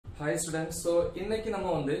Hi students. So இன்னைக்கு நம்ம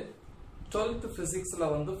வந்து 12th physics ல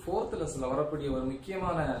வந்து 4th lesson ல வரக்கூடிய ஒரு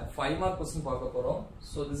முக்கியமான 5 mark question பார்க்க போறோம்.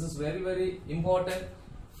 So this is very important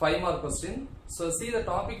 5 mark question. So see the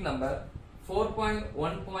topic number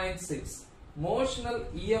 4.1.6 motional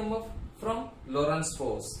EMF from Lorentz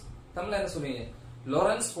force. தமிழ்ல என்ன சொல்றீங்க?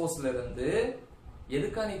 Lorentz forceல இருந்து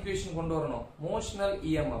எதுக்கான ஈக்குவேஷன் கொண்டு வரணும்? motional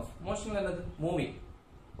EMF. motional என்னது? moving.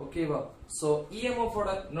 Okay, so EMF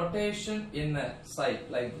oda notation in a side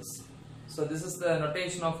like this. So this is the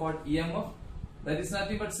notation of what EMF. That is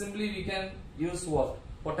nothing but simply we can use what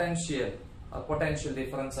potential or potential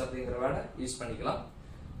difference அப்படிங்கற வேர்ட use பண்ணிக்கலாம்.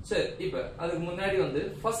 சரி, இப்போ அதுக்கு முன்னாடி வந்து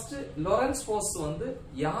first Lorentz force வந்து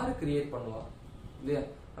யார் create பண்ணுவா? இல்லையா?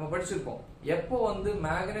 நம்ம படிச்சிருப்போம். எப்போ வந்து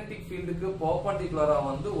magnetic fieldக்கு perpendicular-ஆ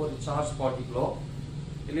வந்து ஒரு charge particle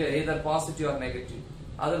இல்லையா either positive or negative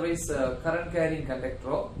otherwise current carrying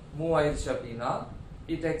conductor move ஆயிருச்சு அப்படினா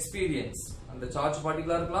it experience அந்த charge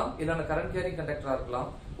particle இருக்கலாம் இல்லனா current carrying conductor இருக்கலாம்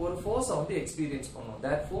ஒரு force வந்து experience பண்ணும்.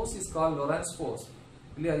 That force is called Lorentz force.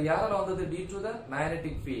 இல்லையா அது யாரால வந்தது? due to the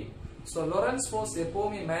magnetic field. So Lorentz force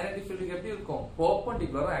எப்பவுமே magnetic field க்கு எப்படி இருக்கும்?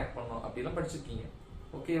 perpendicular-ஆ ஆக்ட் பண்ணும் அப்படிலாம் படிச்சிருக்கீங்க.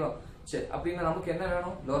 ஓகேவா? சரி, அப்படினா நமக்கு என்ன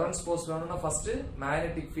வேணும்? Lorentz force வேணும்னா ஃபர்ஸ்ட்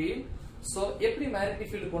magnetic field. So எப்படி magnetic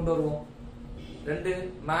field கொண்டு வருவோம்? ரெண்டு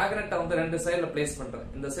மேக்னெட் வந்து ரெண்டு சைடுல பிளேஸ் பண்றேன்.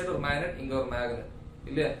 இந்த சைடு ஒரு மேக்னெட், இங்க ஒரு மேக்னெட்.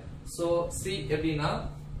 இல்லையா? சோ see எப்படினா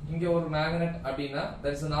இங்க ஒரு மேக்னெட் அப்படினா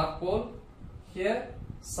there is a north pole, here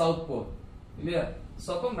south pole. இல்லையா? சோ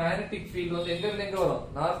அப்ப magnetic field வந்து எங்க இருந்து எங்க வரும்?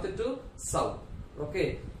 north to south. Okay,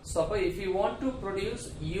 so அப்ப if you want to produce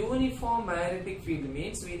uniform magnetic field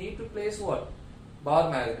means we need to place what? bar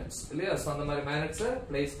magnets. இல்லையா? So அந்த மாதிரி magnets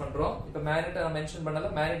place பண்றோம். இப்ப magnet நான் மென்ஷன்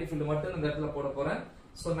பண்ணல, magnetic field மட்டும் இந்த இடத்துல போட போறேன்.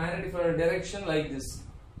 So magnetic field direction like this.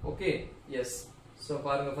 Okay, yes. So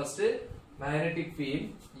பாருங்க first magnetic field,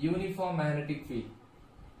 uniform magnetic field.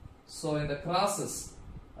 So in the crosses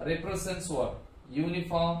represents what?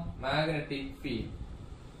 Uniform magnetic field.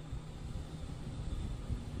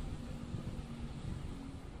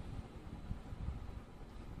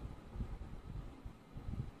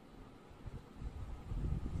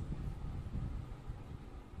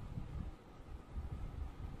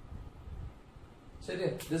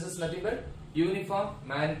 This is nothing but uniform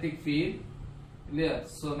magnetic field.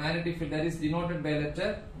 So magnetic field that is denoted by letter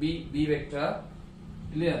B, B vector.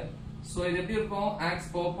 So இது எப்படி இருக்கும்? acts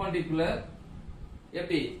perpendicular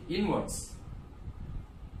எப்படி?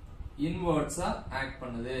 inwards act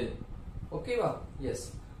பண்ணுது. ஓகேவா? yes.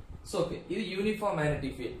 So okay, இது uniform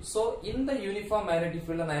magnetic field. So இந்த uniform magnetic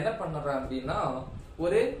field நான் என்ன பண்றேன் அப்படினா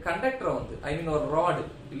ஒரு கண்டக்டர் வந்து I mean ஒரு ராட்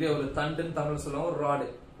இல்லையா ஒரு தண்டுன்னு தமிழ்ல சொல்லுவாங்க ஒரு ராட்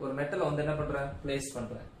ஒரு மெட்டல் வந்து என்ன பண்றேன்? பிளேஸ்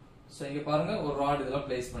பண்றேன். சோ இங்க பாருங்க ஒரு ராட் இதெல்லாம்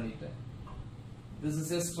பிளேஸ் பண்ணிட்டேன். This is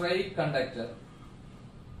a straight conductor.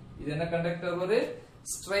 இது என்ன கண்டக்டர்? ஒரு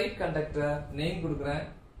straight conductor. நேம் கொடுக்கிறேன்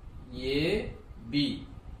A B.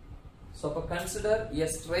 So அப்ப consider a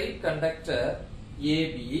straight conductor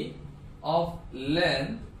AB of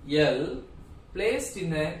length L placed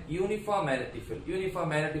in a uniform magnetic field. Uniform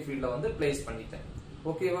magnetic field ல வந்து place பண்ணிட்டேன்.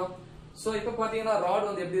 ஓகேவா? சோ இப்ப பாத்தீங்கன்னா ராட்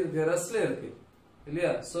வந்து எப்படி இருக்கு? ரெஸ்ட்ல இருக்கு. இல்லையா?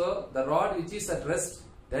 So the rod which is at rest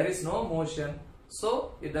there is no motion, so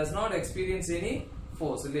it does not experience any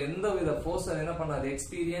force. இல்ல எந்த வித force என்ன பண்ணாது?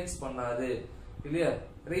 experience பண்ணாது. இல்லையா?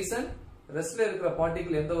 reason ரெஸ்ட்ல இருக்கிற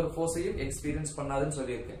பார்ட்டிகிள் எந்த ஒரு forceையும் experience பண்ணாதுன்னு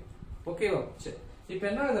சொல்லியிருக்கேன். ஓகேவா? சரி, இப்போ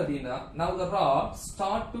என்ன ஆகுது அப்படினா now the rod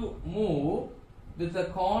start to move with a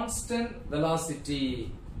constant velocity.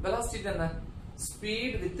 velocity என்ன?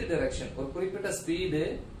 speed with direction. ஒரு குறிப்பிட்ட ஸ்பீட்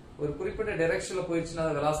ஒரு குறிப்பிட்ட டைரக்ஷன்ல போயிடுச்சுனா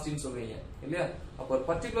அது வெலாசிட்டின்னு சொல்வீங்க. இல்லையா? அப்ப ஒரு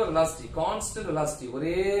பர்టిక్యులர் வெலாசிட்டி, கான்ஸ்டன்ட் வெலாசிட்டி,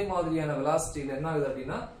 ஒரே மாதிரியான வெலாசிட்டில என்ன ஆகுது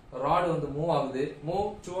அப்படினா ராட் வந்து மூவ் ஆகுது, மூவ்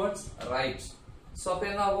டுவர்ட்ஸ் ரைட். சோ அப்ப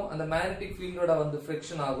என்ன ஆகும்? அந்த magnetic ஃபீல்டோட வந்து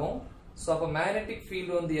ஃபிரிக்ஷன் ஆகும். சோ அப்ப magnetic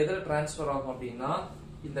ஃபீல்ட் வந்து எதில ட்ரான்ஸ்ஃபர் ஆகும் அப்படினா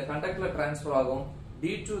இந்த கண்டக்டர்ல ட்ரான்ஸ்ஃபர் ஆகும்.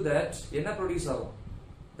 due to that என்ன ப்ரொடியூஸ் ஆகும்?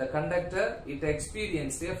 the conductor it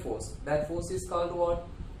experiences a force. that force is called what?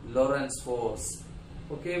 Lorentz force.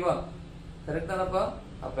 ஓகேவா? கரெக்ட் தானப்பா?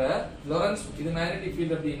 அப்ப Lorentz இது magnetic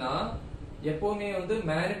field அப்படினா எப்பவுமே வந்து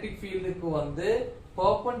magnetic fieldக்கு வந்து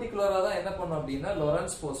perpendicular-ஆ தான் என்ன பண்ணும் அப்படினா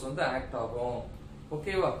Lorentz force வந்து ஆக்ட் ஆகும்.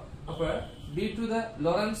 ஓகேவா? அப்ப due to the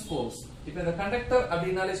Lorentz force இப்போ இந்த கண்டக்டர்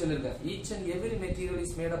அப்படினாலே சொல்லிருக்கேன் each and every material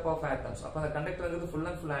is made up of atoms. அப்ப அந்த கண்டக்டர்ங்கிறது full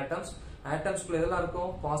and full atoms. atomsக்குள்ள எதெல்லாம்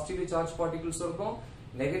இருக்கும்? positively charged particles இருக்கும்,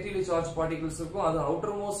 negatively charged particles இருக்கும். அது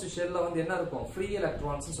outermost shell-ல வந்து என்ன இருக்கும்? free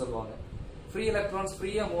electrons னு சொல்வாங்க. free electrons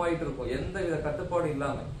ஃப்ரீயா மூவ் ஆயிட்டு இருக்கும் எந்த வித கட்டுப்பாடு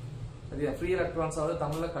இல்லாம. சரியா? free electrons அதாவது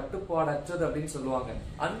தமிழ்ல கட்டுப்பாடற்றது அப்படினு சொல்லுவாங்க.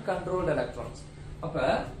 uncontrolled electrons. அப்ப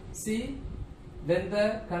see when the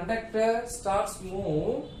conductor starts move,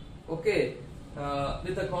 okay,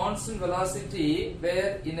 with a constant velocity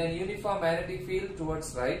where in a uniform magnetic field towards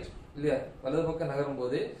right, இல்லையா வலது பக்கம்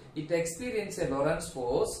நகரும்போது it experience a Lorentz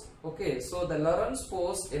force. Okay, so the Lorentz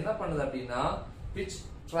force என்ன பண்ணுது அப்படின்னா which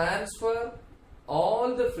transfer all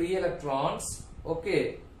the free electrons, okay,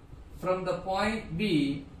 from the point B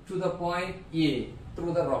to the point A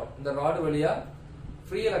through the rod. இந்த rod வழியா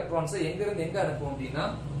free electrons எங்க இருந்து எங்க அனுப்பும் அப்படின்னா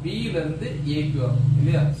B ல இருந்து A க்கு வரும்,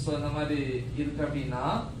 இல்லையா? சோ இந்த மாதிரி இருக்கு அப்படின்னா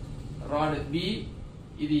rod B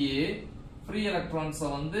இது A, free electrons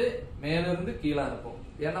வந்து மேல இருந்து கீழ அனுப்பும்.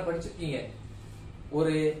 என்ன படிச்சிருக்கீங்க?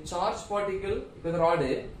 ஒரு சார்ஜ் பார்ட்டிகிள், இப்ப இந்த ராட்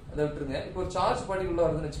அத விட்டுருங்க. இப்போ ஒரு சார்ஜ் பார்ட்டிகிள் உள்ள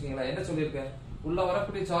வருதுன்னு வெச்சுக்கீங்களா, என்ன சொல்லிருக்கேன்? உள்ள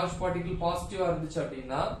வரக்கூடிய சார்ஜ் பார்ட்டிகிள் பாசிட்டிவா இருந்துச்சு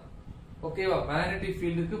அப்படின்னா ஓகேவா, மேக்னெட்டிக்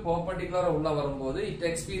ஃபீல்டுக்கு பெர்பெண்டிகுலரா உள்ள வரும்போது it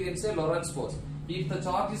experience a Lorentz force. If the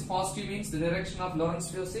charge is positive means the direction of Lorentz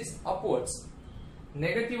force is upwards.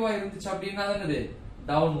 நெகட்டிவா இருந்துச்சு அப்படின்னா என்னது?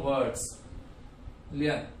 downwards.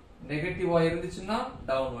 இல்லையா? நெகட்டிவா இருந்துச்சுன்னா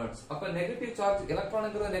downwards. அப்ப நெகட்டிவ் சார்ஜ்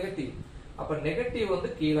எலக்ட்ரானுங்கிறது நெகட்டிவ். அப்ப நெகட்டிவ் வந்து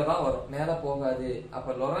கீழ தான் வரும், மேல போகாது.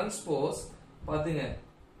 அப்ப Lorentz force பாத்தீங்க,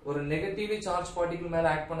 ஒரு நெகட்டிவ்லி சார்ஜ் பார்ட்டிகிள் மேல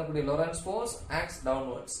ஆக்ட் பண்ணக்கூடிய Lorentz force acts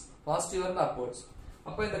downwards, positive இருந்து upwards.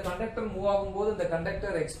 அப்ப இந்த கண்டக்டர் மூவ் ஆகும்போது இந்த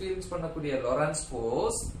கண்டக்டர் எக்ஸ்பீரியன்ஸ் பண்ணக்கூடிய Lorentz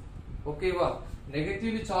force ஓகேவா,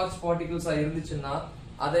 நெகட்டிவ்லி சார்ஜ் பார்ட்டிகிள்ஸ் இருந்துச்சுன்னா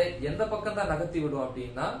அதை எந்த பக்கம் தான் நகர்த்தி விடும்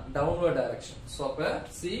அப்படின்னா downward direction. சோ அப்ப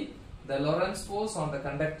see the Lorentz force on the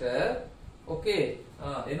conductor, okay,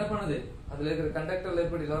 என்ன பண்ணுது? அதுல இருக்கிற கண்டக்டர்ல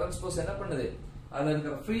இருக்கிற Lorentz force என்ன பண்ணுது? அதுல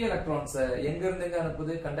இருக்கிற ஃப்ரீ எலக்ட்ரான்ஸ் எங்க இருந்து எங்க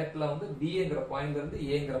அனுப்புது? கண்டக்டர்ல வந்து Bங்கிற பாயிண்ட்ல இருந்து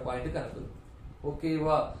Aங்கிற பாயிண்ட்க்கு அனுப்புது.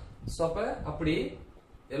 ஓகேவா? சோ அப்ப அப்படி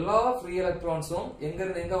எல்லா ஃப்ரீ எலக்ட்ரான்ஸும் எங்க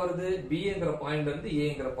இருந்து எங்க வருது? Bங்கிற பாயிண்ட்ல இருந்து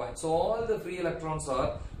Aங்கிற point. So all the free electrons are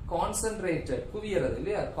concentrated, குவியறது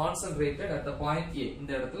இல்லையா, concentrated at the point A.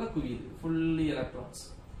 இந்த இடத்துல குவியுது fully electrons.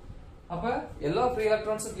 அப்ப எல்லா ஃப்ரீ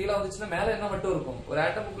எலக்ட்ரான்ஸும் கீழ வந்துச்சுன்னா மேல என்ன மட்டும் இருக்கும்? ஒரு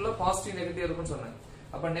ஆட்டமுக்குள்ள பாசிட்டிவ் நெகட்டிவ் இருக்கும்னு சொன்னேன்.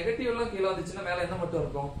 அப்ப நெகட்டிவ் எல்லாம் கீழ வந்துச்சுன்னா மேல என்ன மட்டும்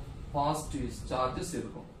இருக்கும்? பாசிட்டிவ் சார்ஜஸ்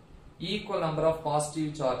இருக்கும். Equal number of positive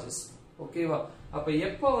charges. ஓகேவா? அப்ப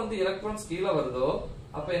எப்ப வந்து எலக்ட்ரான்ஸ் கீழ வருதோ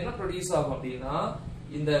அப்ப என்ன ப்ரொடியூஸ் ஆகும் அப்படின்னா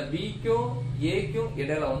இந்த B க்கும் A க்கும்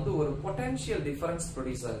இடையில வந்து ஒரு பொட்டன்ஷியல் டிஃபரன்ஸ்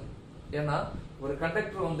ப்ரொடியூஸ் ஆகுது. ஏன்னா ஒரு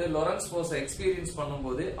கண்டக்டர் வந்து Lorentz force எக்ஸ்பீரியன்ஸ்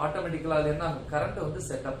பண்ணும்போது ஆட்டோமேட்டிக்கலா அது என்ன ஆகும்? கரண்ட் வந்து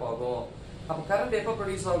செட் அப் ஆகும். அப்ப கரண்ட் எப்ப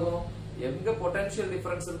ப்ரொடியூஸ் ஆகும்? எங்க பொட்டன்ஷியல்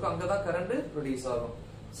டிஃபரன்ஸ் இருக்கோ அங்கதான் கரண்ட் ப்ரொடியூஸ் ஆகும்.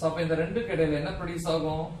 சோ அப்ப இந்த ரெண்டுக்கு இடையில என்ன ப்ரொடியூஸ்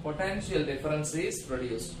ஆகும்? Potential difference is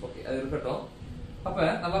produced. Okay, அது இருக்கட்டும். அப்ப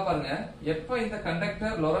நல்லா பாருங்க, எப்ப இந்த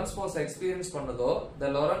கண்டக்டர் Lorentz force எக்ஸ்பீரியன்ஸ் பண்ணுதோ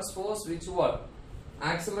the Lorentz force which what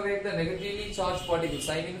accelerate the negatively charged particles,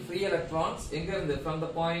 I mean free electrons, எங்க இருந்து? from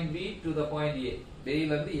the point B to the point A. B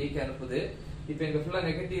ல இருந்து A க்கு அனுப்புது. இப்போ இங்க ஃபுல்லா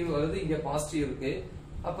நெகட்டிவ் வருது, இங்க பாசிட்டிவ் இருக்கு.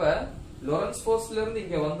 அப்ப Lorentz forceல இருந்து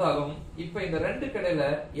இங்க வந்தாலும் இப்போ இந்த ரெண்டு கடையில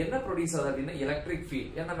என்ன ப்ரொடியூஸ் ஆகுது அப்படின்னா எலக்ட்ரிக்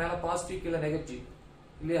ஃபீல்ட். ஏன்னா மேல பாசிட்டிவ் கீழ நெகட்டிவ்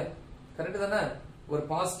இல்லையா? கரெக்ட் தானே? ஒரு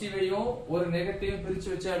பாசிட்டிவையும் ஒரு நெகட்டிவையும் பிரிச்சு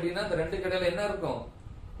வச்ச அப்படின்னா இந்த ரெண்டு கடையில என்ன இருக்கும்?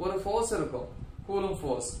 ஒரு ஃபோர்ஸ் இருக்கும், கூலும்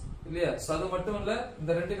ஃபோர்ஸ் இல்லையா? சோ அது மட்டும் இல்ல,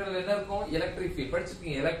 இந்த ரெண்டு கடையில என்ன இருக்கும்? Electric field.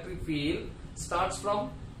 படிச்சிருக்கீங்க, electric field starts from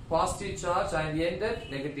positive charge and end at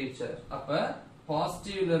negative charge. அப்ப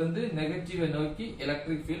பாசிட்டிவ்ல இருந்து நெகட்டிவ் நோக்கி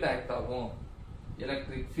எலக்ட்ரிக் ஃபீல்ட் ஆக்ட் ஆகும்.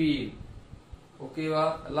 Electric field. ஓகேவா?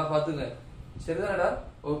 எல்லாம் பாத்துங்க, சரிதானடா?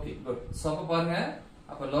 Okay, good. சோ அப்ப பாருங்க,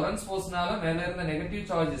 அப்ப Lorentz forceனால மேல இருந்த நெகட்டிவ்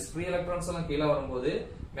சார்ஜஸ் ஃப்ரீ எலக்ட்ரான்ஸ் எல்லாம் கீழ வரும்போது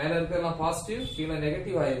மேல இருக்கறலாம் பாசிட்டிவ், கீழ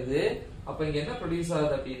நெகட்டிவ் ஆயிருது. அப்ப இங்க என்ன ப்ரொடியூஸ்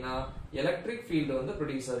ஆகுது அப்படின்னா எலக்ட்ரிக் ஃபீல்ட் வந்து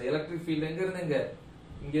ப்ரொடியூஸ் ஆகுது. எலக்ட்ரிக் ஃபீல்ட் எங்க இருந்து எங்க?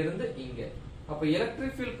 இங்க இருந்து இங்க. அப்ப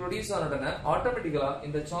எலக்ட்ரிக் ஃபீல்ட் ப்ரொடியூஸ் ஆன உடனே ஆட்டோமேட்டிக்கலா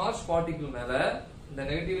இந்த சார்ஜ் பார்ட்டிகிள் மேல, இந்த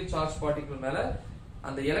நெகட்டிவ்லி சார்ஜ் பார்ட்டிகிள் மேல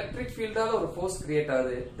அந்த எலக்ட்ரிக் ஃபீல்டால ஒரு ஃபோர்ஸ் கிரியேட்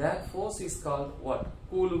ஆகுது. that force is called what?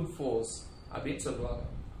 Coulomb force அப்படின்னு சொல்லுவாங்க.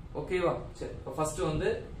 ஓகேவா? சரி, இப்ப ஃபர்ஸ்ட் வந்து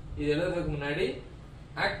இது எழுதுறதுக்கு முன்னாடி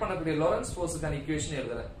ஆக்ட் பண்ணக்கூடிய Lorentz forceக்கான ஈக்குவேஷன்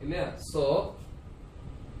எழுதுறேன் இல்லையா? So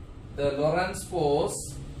the Lorentz force,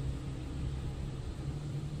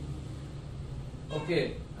 okay,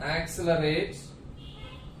 accelerates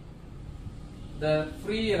the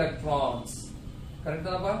free electrons. Correct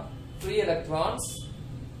தானப்பா? free electrons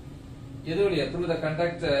எது வழியா? through the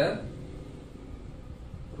conductor,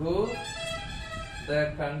 through the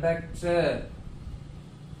conductor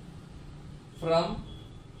from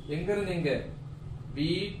எங்க இருந்து எங்க? B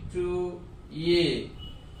to A.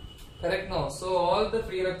 Correct now? So all the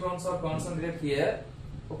free electrons are concentrated here.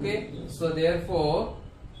 Okay, so therefore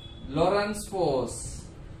Lorentz force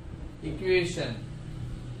equation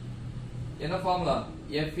என்ன formula?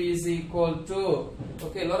 F is equal to,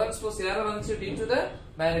 okay, Lorentz force யார வந்துச்சு? due to the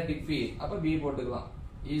magnetic field. அப்ப B போட்டுக்கலாம்.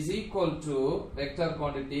 is equal to vector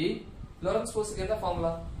quantity. Lorentz force க்கு என்ன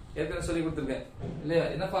formula? ஏற்கனவே சொல்லி கொடுத்திருக்கேன் இல்லையா?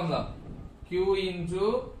 என்ன formula? Q into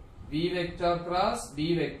V vector cross B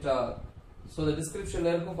vector. So the description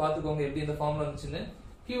la irukum paathukonga eppadi indha formula irundhuchinu.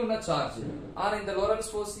 Q na charge. ஆனா இந்த Lorentz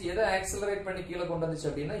force எதை accelerate பண்ணி கீழ கொண்டு வந்துச்சு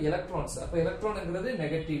அப்படினா electrons. அப்ப electron என்கிறது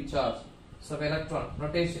negative charge. So electron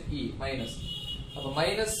notation E minus. அப்ப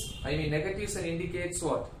minus I mean negatives and indicates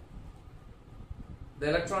what? The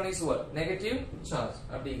electron is what? Negative charge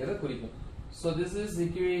அப்படிங்கறது குறிக்கும். So this is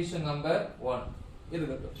equation number 1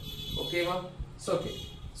 இருக்கட்டும். ஓகேவா? So okay.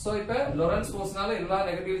 So இப்ப Lorentz forceனால எல்லா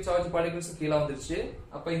negative charge particles கீழ வந்துருச்சு.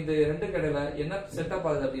 அப்ப இந்த ரெண்டு கடையில என்ன செட்டப்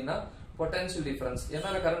ஆகுது அப்படினா potential difference.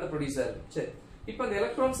 என்னால current produce ஆகுது. சரி. இப்ப இந்த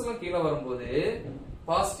electrons எல்லாம் கீழ வரும்போது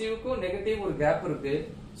பாசிட்டிவ்க்கும் நெகட்டிவ் ஒரு கேப் இருக்கு.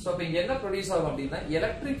 சோ அப்ப இங்க என்ன ப்ரொடியூஸ் ஆகும் அப்படினா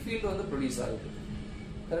எலக்ட்ரிக் ஃபீல்ட் வந்து ப்ரொடியூஸ் ஆகுது.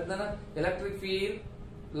 கரெக்ட் தானே? எலக்ட்ரிக் ஃபீல்ட்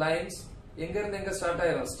லைன்ஸ் எங்க இருந்து எங்க ஸ்டார்ட்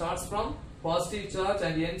ஆயிரும்? Starts from positive charge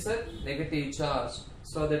and ends at negative charge.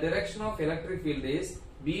 So the direction of electric field is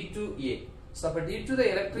B to A. So but due to the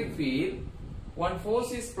electric field, one force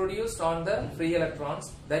is produced on the free electrons.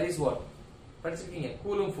 That is what? படிச்சிருக்கீங்க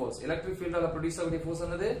Coulomb force. Electric field ஆல produce ஆகக்கூடிய force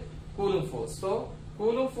என்னது? Coulomb force. So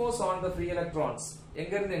Coulomb force on the free electrons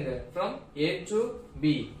எங்க இருந்து எங்க? From A to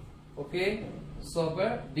B. Okay? So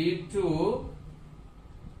due to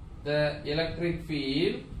the electric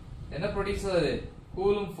field என்ன produce ஆகுது?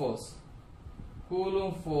 Coulomb force.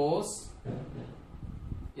 Coulomb force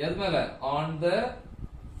எது மேல? On the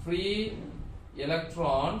free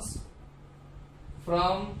electrons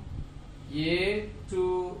from A to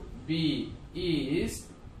B is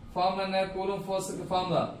formula என்ன? Coulomb force க்கு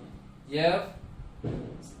formula F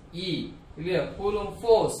E இல்லையா? Coulomb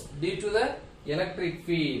force due to the electric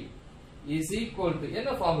field is equal to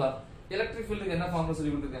என்ன formula? electric field க்கு என்ன formula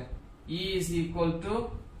சொல்லி கொடுத்திருக்கேன்? E is equal to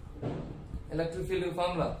electric field க்கு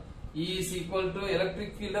formula E is equal to electric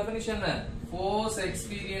field definition என்ன? Force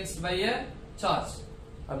experienced by a charge.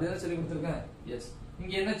 அப்படிதான் சொல்லி கொடுத்திருக்கேன். Yes.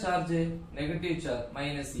 இங்க என்ன charge? Negative charge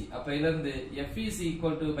minus E. அப்ப இதுல இருந்து F is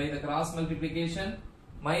equal to by the cross multiplication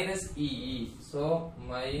minus EE. So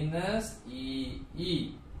minus EE.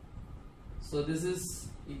 So this is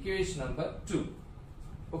equation number 2.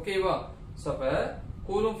 Okay வா? So அப்ப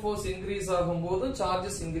Coulomb force increase ஆகும்போது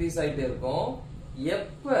charges increase ஆயிட்டே இருக்கும்.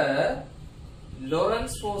 எப்ப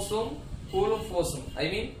Lorentz forceம் Coulomb forceம்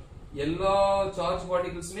I mean எல்லா charge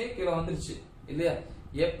particlesமே கீழ வந்துருச்சு இல்லையா?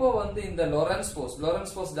 எப்போ வந்து இந்த Lorentz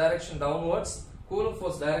force direction downwards, Coulomb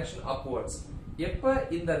force direction upwards. எப்ப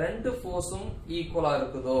இந்த ரெண்டு ஃபோர்ஸும் ஈக்குவலா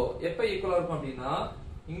இருக்குதோ, எப்ப ஈக்குவலா இருக்கும் அப்படினா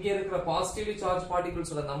இங்க இருக்கிற பாசிட்டிவ்லி சார்ஜ்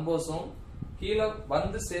பார்ட்டிகிள்ஸோட நம்பர்ஸும் கீழ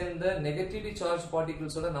வந்து சேர்ந்த நெகட்டிவ்லி சார்ஜ்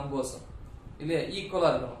பார்ட்டிகிள்ஸோட நம்பர்ஸும் இல்லையா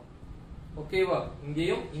ஈக்குவலா இருக்கணும். ஓகேவா?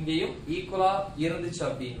 இங்கேயும் இங்கேயும் ஈக்குவலா இருந்துச்சு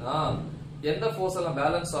அப்படினா எந்த ஃபோர்ஸ் எல்லாம்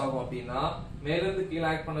பேலன்ஸ் ஆகும் அப்படினா மேல இருந்து கீழ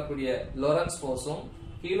ஆக்ட் பண்ணக்கூடிய Lorentz forceம்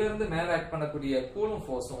கீழ இருந்து மேல ஆக்ட் பண்ணக்கூடிய Coulomb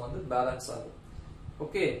forceம் வந்து பேலன்ஸ் ஆகும்.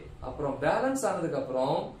 ஓகே, அப்புறம் பேலன்ஸ் ஆனதுக்கு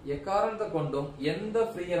அப்புறம் எக்காரணத்தை கொண்டும் எந்த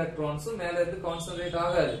ஃப்ரீ எலக்ட்ரான்ஸும் மேல இருந்து கான்சென்ட்ரேட்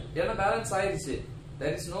ஆகாது. ஏன்னா பேலன்ஸ் ஆயிருச்சு.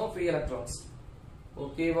 there is no free electrons.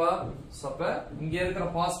 ஓகேவா? அப்ப இங்க இருக்கிற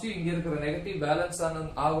பாசிட்டிவ் இங்க இருக்கிற நெகட்டிவ் பேலன்ஸ்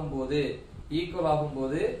ஆகும்போது ஈக்குவல்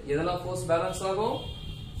ஆகும்போது எதெல்லாம் ஃபோர்ஸ் பேலன்ஸ் ஆகும்?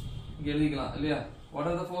 இங்க எழுதிக்கலாம் இல்லையா? what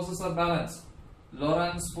are the forces are balanced?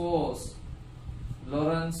 Lorentz force.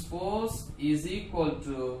 Lorentz force is equal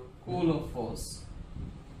to Coulomb force.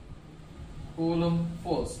 Coulomb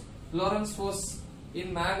force. Lorentz force in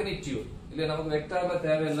magnitude. இல்ல நமக்கு வெக்டார்ல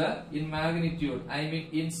தேவையில்லை. In magnitude, I mean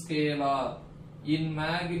in scalar. In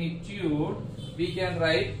magnitude, we can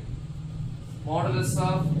write modulus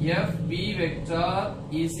of FB vector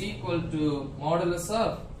is equal to modulus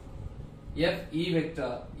of FE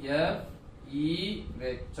vector. FE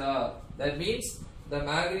vector. That means the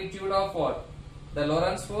magnitude of what? The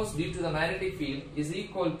Lorentz force due to the magnetic field is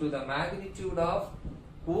equal to the magnitude of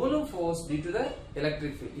Coulomb force due to the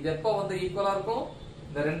electric field. இது எப்ப வந்து ஈக்குவலா இருக்கும்?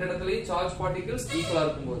 இந்த ரெண்டு இடத்துலயும் charge particles ஈக்குவலா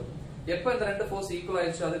இருக்கும்போது. எப்ப இந்த ரெண்டு ஃபோர்ஸ் ஈக்குவல்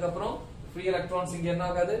ஆயிடுச்சு அதுக்கு அப்புறம் ஃப்ரீ எலக்ட்ரான்ஸ் இங்க என்ன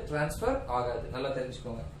ஆகாது? ட்ரான்ஸ்ஃபர் ஆகாது. நல்லா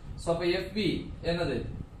தெரிஞ்சுக்கோங்க. சோ அப்ப FB என்னது?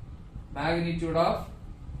 magnitude of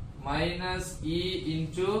minus E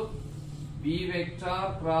into B vector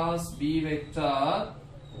cross B vector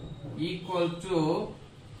equal to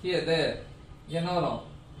here there என்ன வரும்?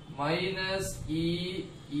 minus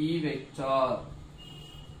E vector.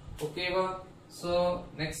 ஓகேவா? சோ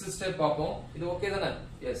நெக்ஸ்ட் ஸ்டெப் பாப்போம். இது ஓகே தானே?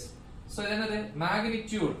 எஸ். சோ என்னது?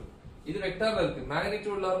 magnitude. இது வெக்டார்ல இருக்கு.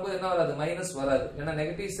 magnitudeல வரும்போது என்ன வராது? மைனஸ் வராது. ஏன்னா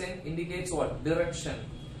negative sign indicates what? direction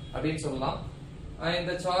அப்படினு சொல்லலாம். and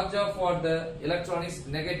the charge of what the electron is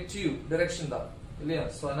negative direction தான் இல்லையா?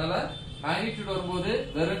 சோ அதனால magnitude வரும்போது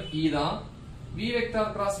வெறும் E தான். V vector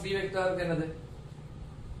cross B vector க்கு என்னது?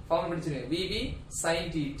 ஃபார்முலா படிச்சீங்க. VB sin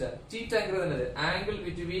theta. thetaங்கிறது என்னது? angle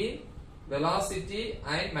between velocity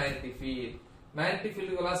and magnetic field. magnetic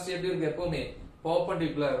field velocity எப்படி இருக்கு? எப்பவுமே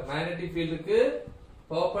perpendicular. magnetic field க்கு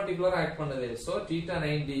perpendicular act பண்ணுது so theta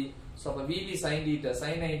 90 so அப்ப VB sin theta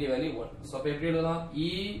sin 90 value 1 so அப்ப எப்படி எழுதலாம்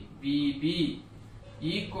EVB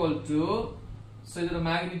equal to so இதோட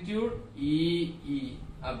magnitude EE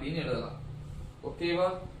அப்படின்னு எழுதலாம் ஓகேவா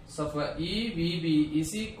so அப்ப EVB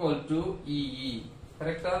is equal to EE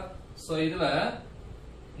கரெக்ட்டா so இதுல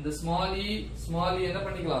இந்த small e என்ன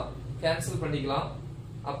பண்ணிக்கலாம் cancel பண்ணிக்கலாம்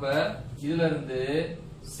அப்ப இதுல இருந்து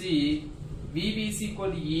C VB is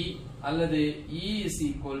equal to E அல்லது E is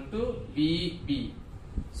equal to VB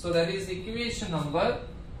so that is equation number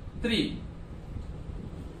 3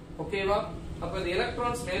 ஓகேவா அப்ப இந்த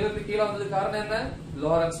எலக்ட்ரான்ஸ் மேல இருந்து கீழ வந்தது காரணம் என்ன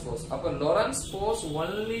Lorentz force அப்ப Lorentz force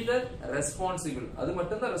only the responsible அது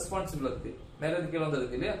மட்டும் தான் ரெஸ்பான்சிபிள் இருக்கு மேல இருந்து கீழ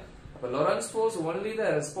வந்ததுக்கு இல்லையா அப்ப Lorentz force only the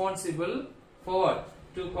responsible for what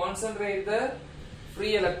to concentrate the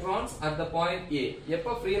free electrons at the point A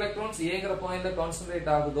எப்ப free electrons Aங்கற பாயிண்ட்ல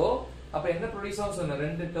கான்சென்ட்ரேட் ஆகுதோ அப்ப என்ன ப்ரொடியூஸ் ஆகும் சொன்ன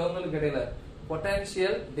ரெண்டு டெர்மினலுக்கு இடையில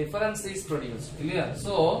potential difference is produced இல்லையா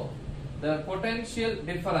so the potential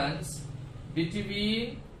difference between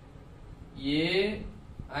A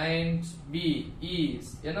and B is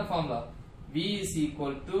என்ன formula V is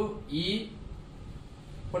equal to E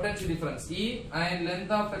potential difference E and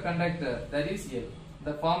length of the conductor that is L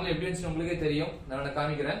the formula எப்படி வந்துச்சு உங்களுக்கே தெரியும் நான்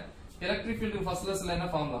காமிக்கிறேன் electric field first lessonல என்ன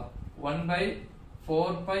formula 1 by 4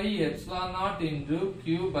 pi epsilon naught into q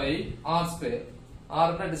by r square r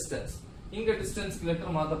னா distance இங்க distance க்கு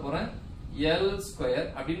லெட்டர் மாத்த போறேன் L square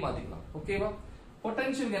அப்படி மாத்திக்கலாம் ஓகேவா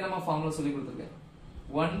potential க்கு என்னமா ஃபார்முலா சொல்லி கொடுத்திருக்கேன்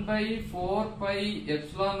 1 by 4 pi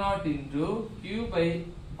epsilon naught into q by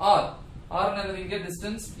r r னா இங்க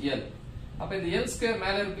distance L அப்ப இந்த L square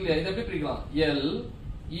மேல இருக்கு இல்லையா இத எப்படி பிரிக்கலாம் L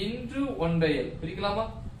into 1 by L பிரிக்கலாமா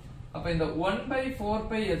அப்ப இந்த 1 by 4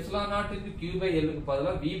 pi epsilon naught into q by L க்கு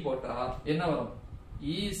பதிலா V போட்டா என்ன வரும்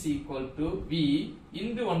E is equal to V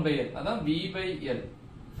into 1 by L அதான் V by L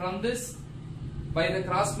from this by the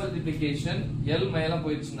cross multiplication L மேல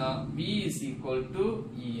போயிடுச்சுனா V is equal to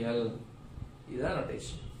EL இதான்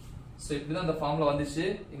notation so இப்படிதான் அந்த ஃபார்முலா வந்துச்சு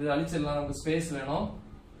இது அழிச்சிடலாம் நமக்கு ஸ்பேஸ் வேணும்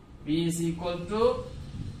V is equal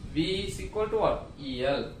to what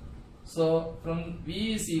EL so from V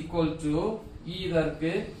is equal to E இதா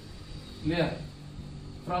இருக்கு இல்லையா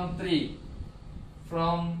from 3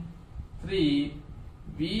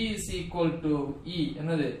 V is equal to E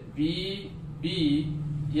என்னது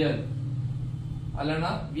VBL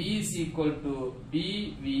அல்லனா V is equal to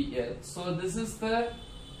BVL so this is the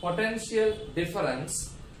potential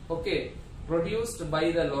difference okay produced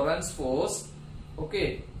by the Lorentz force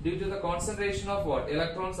okay due to the concentration of what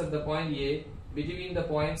electrons at the point A between the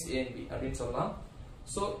points A and B அப்படினு சொல்லலாம்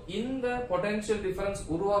so இந்த potential difference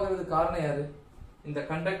உருவாகிறது காரணம் யாரு இந்த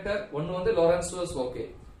conductor ஒன்னு வந்து Lorentz force okay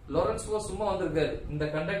Lorentz force சும்மா வந்திருக்காது இந்த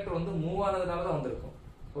கண்டக்டர் வந்து மூவ் ஆனதுனால தான் வந்திருக்கும்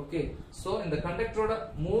ஓகே சோ இந்த கண்டக்டரோட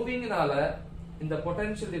மூவிங்னால இந்த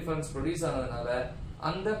potential difference produce ஆனதுனால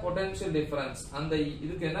அந்த potential difference அந்த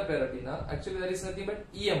இதுக்கு என்ன பேர் அப்படினா actually there is nothing but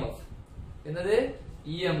EMF என்னது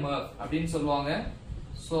EMF அப்படினு சொல்வாங்க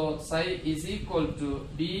so psi is equal to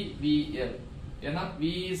BVL ஏனா V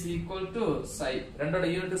is equal to psi ரெண்டோட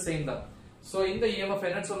யூனிட் சேம் தான் so இந்த EMF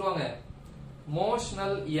என்ன சொல்வாங்க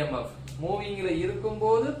motional EMF மூவிங்ல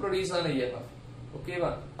இருக்கும்போது ப்ரொடியூஸ் ஆன EMF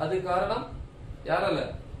ஓகேவா அது காரணம் யாரால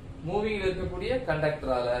மூவிங்ல இருக்கக்கூடிய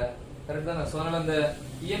கண்டக்டரால கரெக்ட்டா நான் சொன்ன அந்த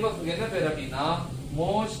EMF க்கு என்ன பேர் அப்படினா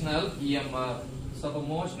motional EMF so அப்ப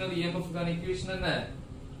motional EMF க்கான ஈக்குவேஷன் என்ன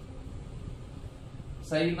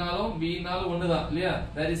psi னாலும் V னாலும் ஒண்ணுதான் இல்லையா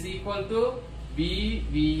that is equal to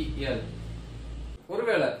BVL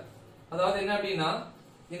ஒருவேளை அதாவது என்ன அப்படினா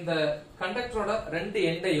இந்த கண்டக்டரோட ரெண்டு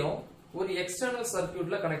எண்டையும் ஒரு எக்ஸ்டர்னல்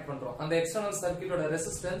சர்க்யூட்ல கனெக்ட் பண்றோம் அந்த எக்ஸ்டர்னல் சர்க்யூட்டோட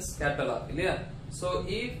ரெசிஸ்டன்ஸ் கேபிட்டல் R இல்லையா so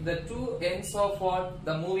if the two ends of what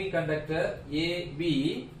the moving conductor AB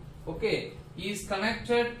okay is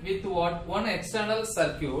connected with what one external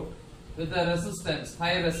circuit with the resistance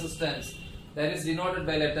high resistance that is denoted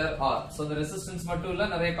by letter R so the resistance மட்டும் இல்ல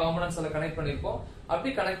நிறைய components எல்லாம் connect பண்ணிருப்போம்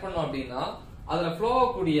அப்படி connect பண்ணோம் அப்படினா அதுல flow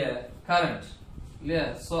ஆகக்கூடிய current இல்லையா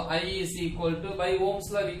so I is equal to by ohms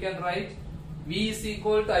law we can write V is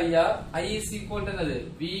equal to IR I is equal to another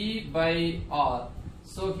V by R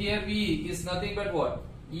so here V is nothing but what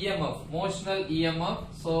EMF motional EMF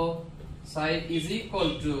so psi is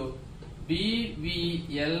equal to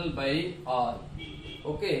BVL by R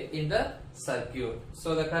okay in the circuit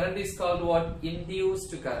so the current is called what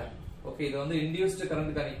induced current okay இது வந்து induced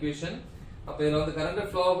current கான equation அப்ப இதுல வந்து current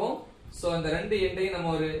flow ஆகும் so அந்த ரெண்டு எண்டையும்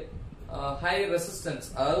நம்ம ஒரு high resistance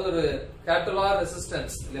அதாவது ஒரு capital R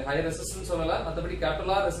resistance இல்ல high resistance சொல்லலாம் மத்தபடி capital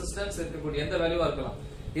R resistance இருக்கக்கூடிய எந்த வேல்யூவா இருக்கலாம்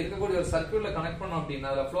இருக்கக்கூடிய ஒரு சர்க்யூட்ல கனெக்ட் பண்ணோம் அப்படினா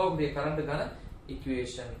அதுல flow ஆகக்கூடிய கரண்ட்கான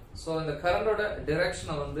ஈக்குவேஷன் சோ அந்த கரண்டோட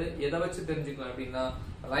டைரக்ஷனை வந்து எதை வச்சு தெரிஞ்சுக்கலாம் அப்படினா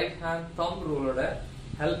ரைட் ஹேண்ட் தம்ப் ரூலோட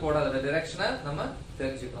ஹெல்ப்போட அதோட டிரெக்ஷனை நம்ம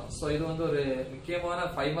தெரிஞ்சுக்கலாம். சோ இது வந்து ஒரு முக்கியமான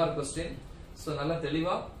 5 மார்க் கொஸ்டின். சோ நல்லா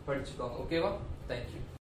தெளிவா படிச்சுக்கோங்க. ஓகேவா? தேங்க்யூ.